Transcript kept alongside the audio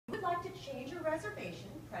a reservation,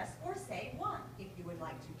 press or say 1. If you would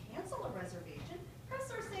like to cancel a reservation,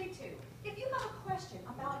 press or say 2. If you have a question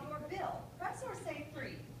about your bill, press or say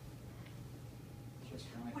 3.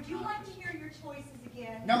 Would you like to hear your choices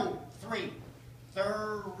again? No, 3.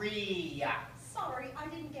 3. Sorry, I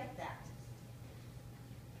didn't get that.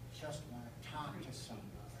 Just want to talk to someone.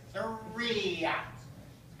 3.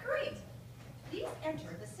 Great. Please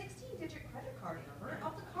enter the 16-digit credit card number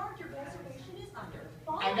of the card your reservation is under.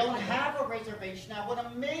 I don't have a reservation. I want to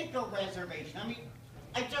make a reservation.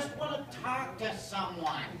 I just want to talk to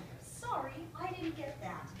someone. Sorry, I didn't get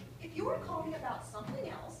that. If you are calling about something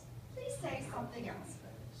else, please say something else.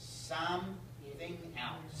 Something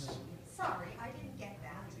else. Sorry, I didn't get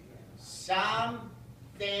that.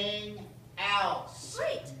 Something else.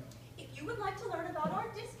 Great. If you would like to learn about our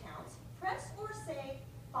discounts, press or say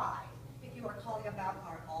 5. If you are calling about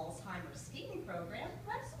our Alzheimer's skiing program,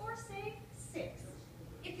 press or say 6.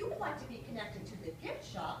 If you would like to be connected to the gift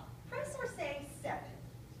shop, press or say 7.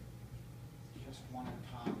 Just want to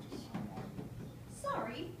talk to someone.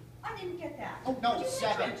 Sorry, I didn't get that. Oh, no, Would you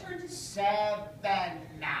 7. like to return to... 7.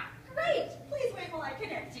 Great. Please wait while I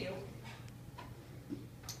connect you.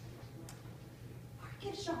 Our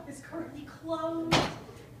gift shop is currently closed.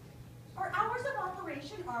 Our hours of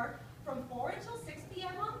operation are from 4 until 6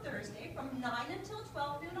 p.m. on Thursday, from 9 until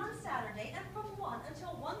 12 noon on Saturday, and from 1 until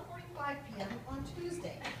 1:45 p.m. on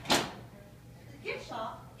Tuesday. The gift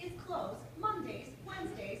shop is closed Mondays,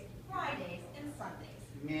 Wednesdays, Fridays, and Sundays.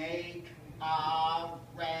 Make a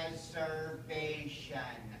reservation.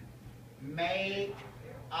 Make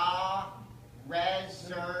a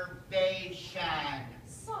reservation.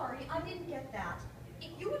 Sorry, I didn't get that. If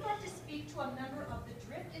you would like to speak to a member of the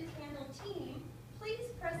Drift and Candle team, please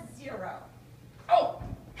press 0. Oh,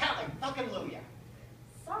 hallelujah.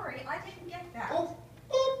 Sorry, I didn't get that. Oh,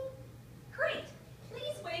 oh. Great.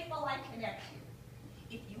 Please wait while I connect you.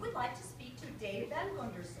 If you would like to speak to Dave Van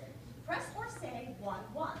Gunderson, press or say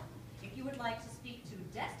 1-1. If you would like to speak to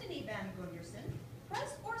Destiny Van Gunderson,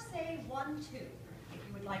 press or say 1-2. If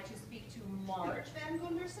you would like to speak to Marge Van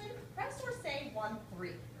Gunderson, press or say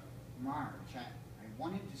 1-3. Marge, I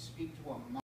wanted to speak to a